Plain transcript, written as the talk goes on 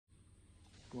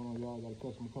What's going on, y'all? Got a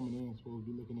customer coming in. Supposed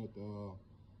to be looking at the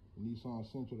Nissan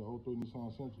Sentra, the 03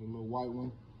 Nissan Sentra, the little white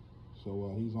one.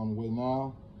 So he's on the way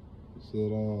now. He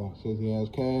said says he has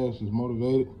cash. He's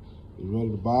motivated. He's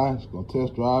ready to buy. He's gonna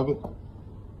test drive it,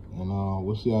 and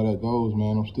we'll see how that goes,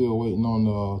 man. I'm still waiting on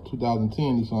the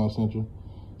 2010 Nissan Sentra,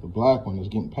 the black one that's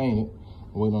getting painted.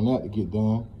 I'm waiting on that to get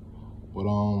done. But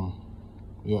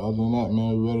yeah, other than that,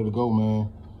 man, we're ready to go, man.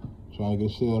 Trying to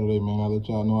get a sale today, man. I'll let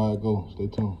y'all know how it goes.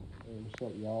 Stay tuned. Hey, what's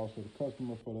up, y'all? So the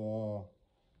customer for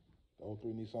the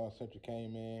 03 Nissan Sentra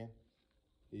came in.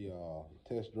 He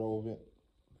test drove it.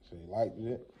 So he liked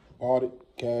it, bought it,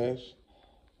 cash.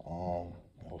 I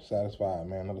was satisfied,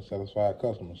 man. Another satisfied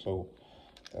customer. So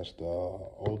that's the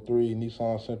 03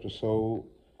 Nissan Sentra sold.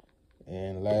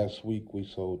 And last week we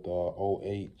sold the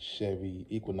 08 Chevy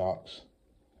Equinox.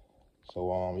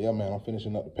 So yeah, man, I'm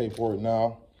finishing up the paperwork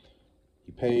now.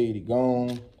 He paid, he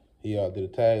gone. He did a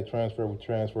tag transfer. We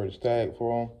transferred his tag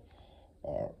for him.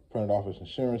 Printed off his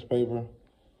insurance paper.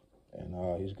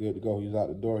 And he's good to go. He's out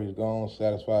the door, he's gone.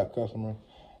 Satisfied customer.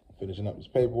 I'm finishing up his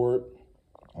paperwork.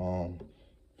 Finna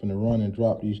run and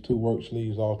drop these 2 work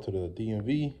sleeves off to the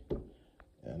DMV.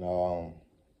 And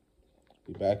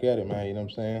be back at it, man, you know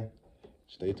what I'm saying?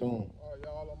 Stay tuned. All right,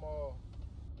 y'all,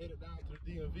 I'm headed down to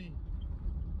the DMV.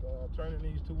 Turning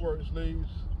these 2 work sleeves.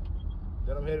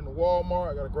 Then I'm heading to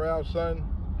Walmart. I gotta grab something.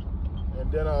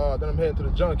 And then I'm heading to the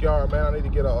junkyard, man. I need to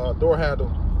get a door handle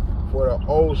for the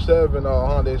 07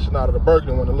 Hyundai Sonata, the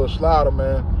Burgundy one, the little slider,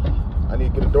 man. I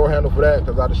need to get a door handle for that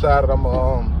because I decided I'm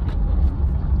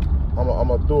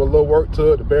gonna do a little work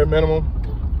to it, the bare minimum,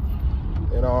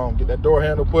 and get that door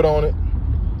handle put on it,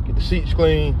 get the seats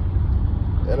clean,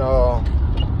 and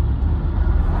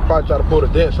probably try to pull the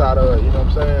dents out of it. You know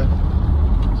what I'm saying?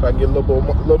 So I can get a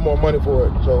little more money for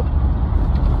it. So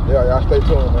yeah, y'all stay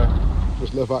tuned, man.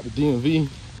 Just left out the DMV,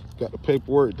 got the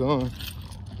paperwork done.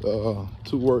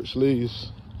 2 work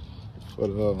sleeves for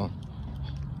the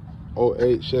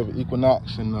 08 Chevy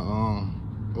Equinox and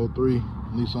the 03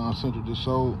 Nissan Sentra just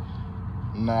sold.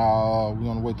 Now we're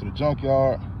on the way to the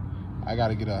junkyard. I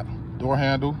gotta get a door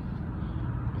handle,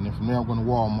 and then from there I'm going to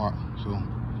Walmart. So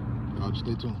y'all just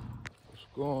stay tuned. What's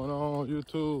going on,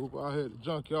 YouTube? Out here at the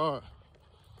junkyard.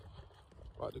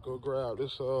 About to go grab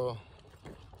this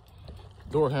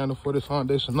door handle for this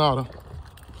Hyundai Sonata.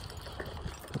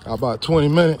 Got about 20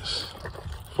 minutes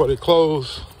before they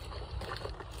close,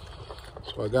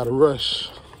 so I gotta rush.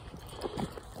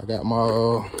 I got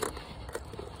my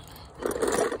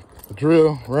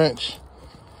drill, wrench,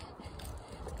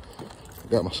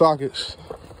 got my sockets,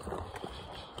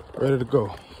 ready to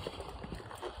go.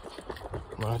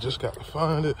 I just got to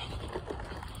find it.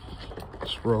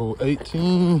 It's row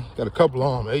 18, got a couple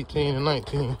on them, 18 and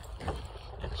 19.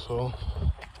 So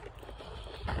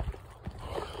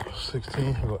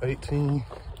 16 or 18.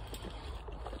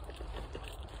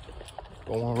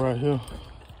 Got one right here.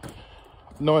 I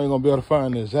know I ain't gonna be able to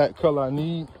find the exact color I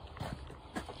need,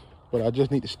 but I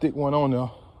just need to stick one on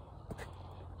there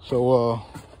so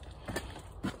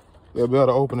they'll be able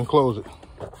to open and close it.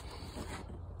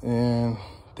 And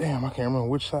damn, I can't remember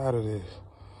which side it is.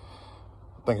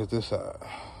 I think it's this side.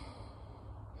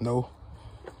 No,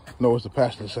 it's the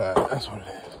passenger side. That's what it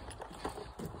is.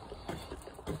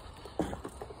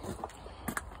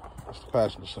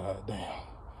 Passenger side, damn.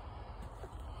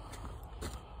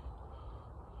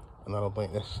 And I don't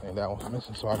think that one's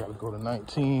missing, so I gotta go to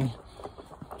 19.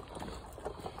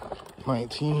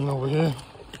 19 over here.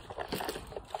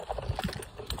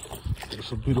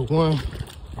 This will be the one.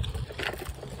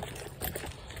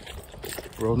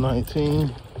 Row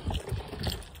 19.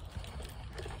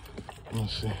 Let me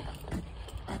see.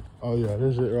 Oh yeah,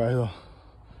 this is it right here.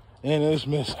 And it's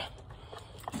missing.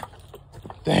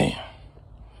 Damn.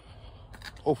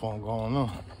 Both of them going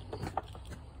on.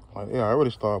 Like, yeah, I already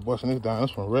started busting this down.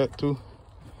 This one wrecked too.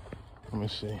 Let me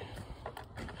see.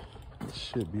 This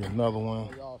should be another one.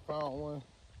 Y'all found one.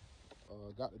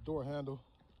 Got the door handle.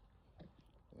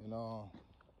 And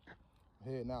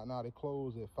heading out now. They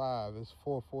close at 5. It's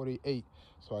 4:48.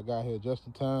 So I got here just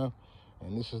in time.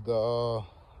 And this is the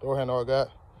door handle I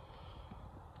got.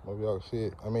 Maybe y'all can see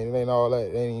it. I mean, it ain't all that.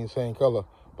 It ain't even the same color.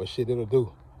 But shit, it'll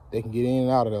do. They can get in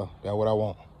and out of there. That's what I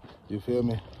want. You feel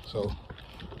me? So,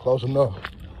 close enough.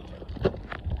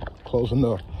 Close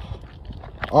enough.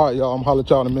 All right, y'all. I'm holler at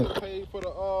y'all in a minute. Paid for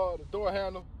the door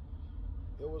handle.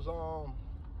 It was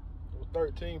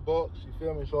 13 bucks. You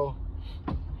feel me? So,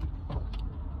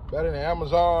 better than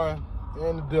Amazon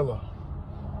and the dealer,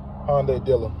 Hyundai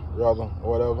dealer, rather, or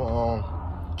whatever.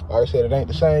 Like I said, it ain't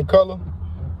the same color,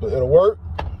 but it'll work.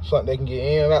 Something they can get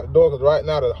in and out the door, because right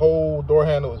now the whole door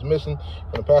handle is missing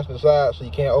from the passenger side, so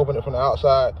you can't open it from the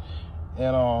outside.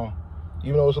 And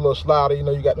even though it's a little slider, you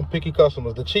know, you got them picky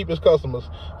customers. The cheapest customers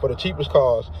for the cheapest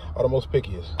cars are the most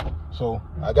pickiest. So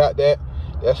I got that.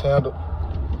 That's handled.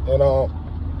 And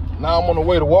now I'm on the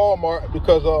way to Walmart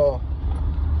because the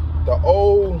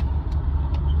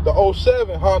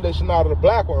 07 Honda Sonata, the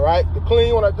black one, right? The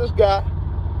clean one I just got,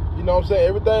 you know what I'm saying?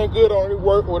 Everything good on it,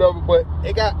 work or whatever, but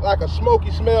it got like a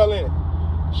smoky smell in it.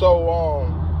 So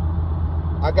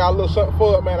I got a little something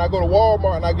for it, man. I go to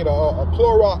Walmart and I get a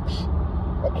Clorox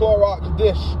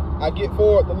disc. I get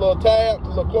for it the little tabs, the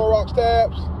little Clorox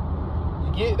tabs.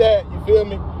 You get that, you feel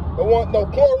me? No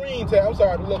chlorine tabs. I'm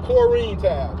sorry, the little chlorine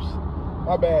tabs.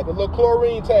 My bad. The little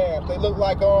chlorine tabs. They look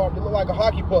like a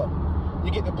hockey puck.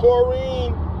 You get the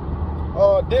chlorine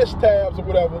disc tabs or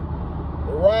whatever.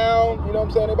 They're round, you know what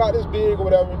I'm saying? They're about this big or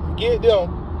whatever. You get them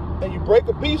and you break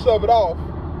a piece of it off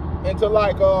into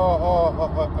like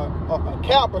a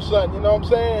cap or something, you know what I'm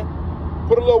saying?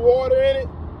 Put a little water in it,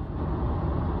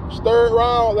 stir it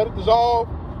around, let it dissolve,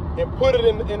 and put it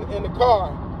in the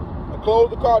car. And close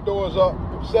the car doors up,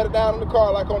 set it down in the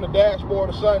car like on the dashboard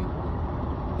or something,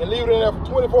 and leave it in there for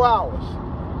 24 hours.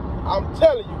 I'm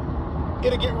telling you,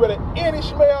 it'll get rid of any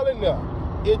smell in there.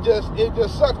 It just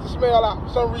sucks the smell out for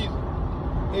some reason.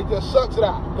 It just sucks it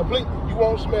out completely. You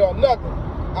won't smell nothing,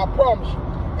 I promise you.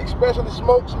 Especially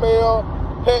smoke smell,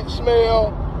 pet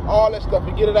smell, all that stuff,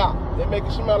 and get it out. They make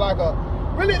it smell like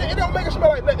really, it don't make it smell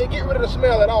like nothing. They get rid of the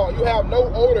smell at all. You have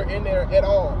no odor in there at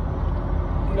all.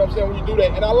 You know what I'm saying, when you do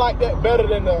that. And I like that better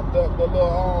than the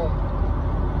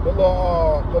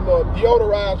little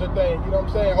deodorizer thing, you know what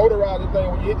I'm saying, odorizer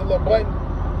thing, when you hit the little button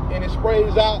and it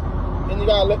sprays out, and you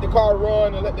gotta let the car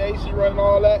run and let the AC run and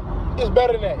all that. It's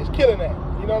better than that. It's killing that.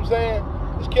 You know what I'm saying?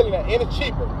 It's killing that. And it's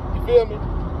cheaper. You feel me?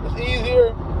 It's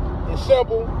easier. It's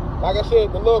simple. Like I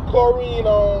said, the little chlorine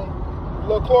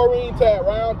tab,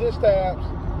 round disc tabs,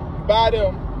 you buy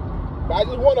them. Buy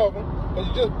just one of them, because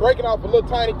you're just breaking off a little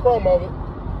tiny crumb of it,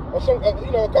 or some,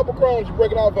 you know, a couple crumbs you're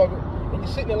breaking off of it, and you're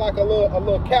sitting in like a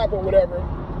little cap or whatever.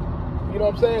 You know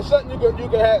what I'm saying? Something you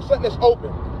can have, something that's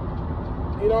open.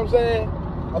 You know what I'm saying?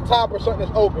 A top or something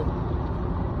that's open,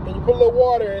 and you put a little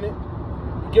water in it,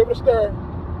 you give it a stir,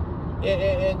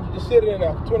 and you just sit it in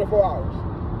there for 24 hours.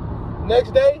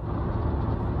 Next day,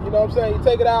 you know what I'm saying, you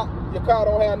take it out, your car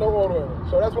don't have no odor in it.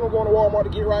 So that's what I'm going to Walmart to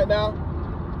get right now,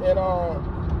 and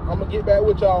I'm gonna get back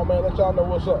with y'all, man, let y'all know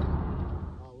what's up.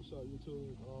 What's up,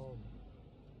 YouTube?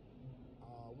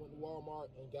 I went to Walmart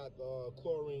and got the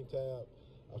chlorine tab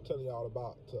I was telling y'all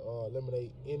about to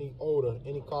eliminate any odor,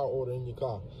 any car odor in your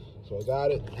car. So I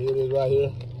got it. Here it is right here.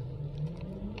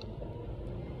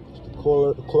 It's the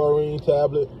chlorine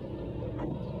tablet.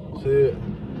 See it?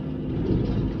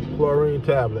 Chlorine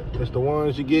tablet. It's the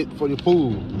ones you get for your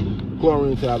pool.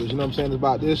 Chlorine tablets. You know what I'm saying? It's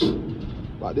about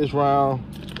this round,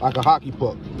 like a hockey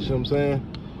puck. You see what I'm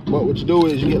saying? But what you do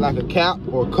is you get like a cap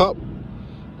or a cup,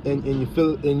 and you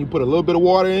fill it, and you put a little bit of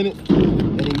water in it,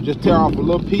 and you just tear off a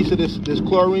little piece of this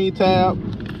chlorine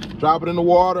tab, drop it in the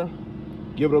water,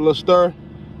 give it a little stir,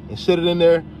 and sit it in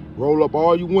there. Roll up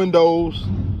all your windows,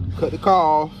 cut the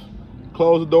car off,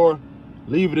 close the door,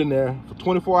 leave it in there for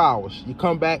 24 hours. You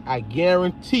come back, I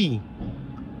guarantee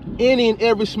any and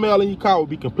every smell in your car will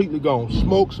be completely gone.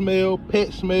 Smoke smell,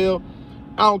 pet smell,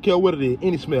 I don't care what it is,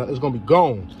 any smell, it's gonna be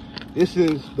gone. This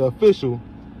is the official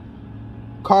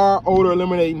car odor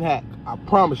eliminating hack. I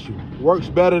promise you, works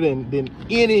better than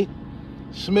any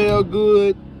smell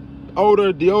good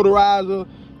odor deodorizer.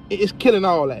 It's killing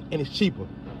all that, and it's cheaper.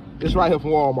 It's right here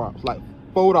from Walmart. It's like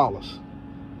 $4.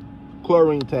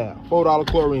 Chlorine tab, $4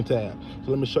 chlorine tab.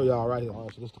 So let me show y'all right here. All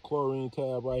right, so this is the chlorine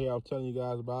tab right here I was telling you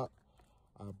guys about.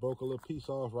 I broke a little piece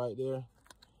off right there, and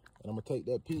I'm gonna take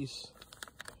that piece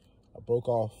I broke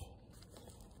off,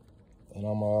 and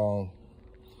I'm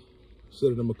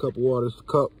sit it in a cup of water. It's the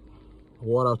cup of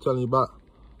water I was telling you about.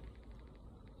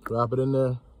 Drop it in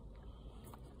there,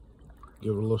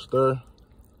 give it a little stir.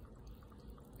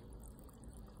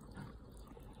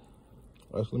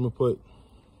 All right, so let me put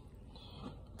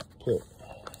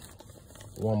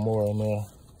one more in there,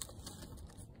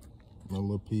 another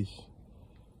little piece.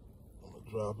 I'm gonna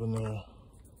drop in there.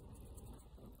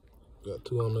 Got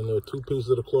two of them in there, 2 pieces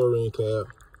of the chlorine tab.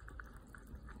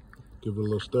 Give it a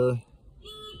little stir.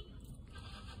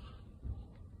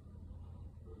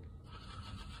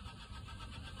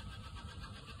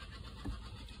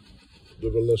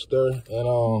 Give it a little stir,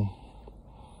 and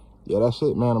yeah, that's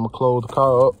it, man. I'm gonna close the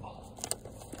car up.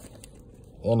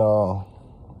 In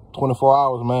 24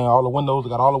 hours, man, all the windows,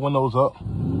 got all the windows up.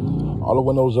 All the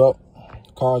windows up,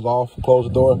 car's off, close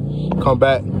the door, come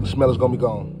back, the smell is gonna be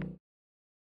gone.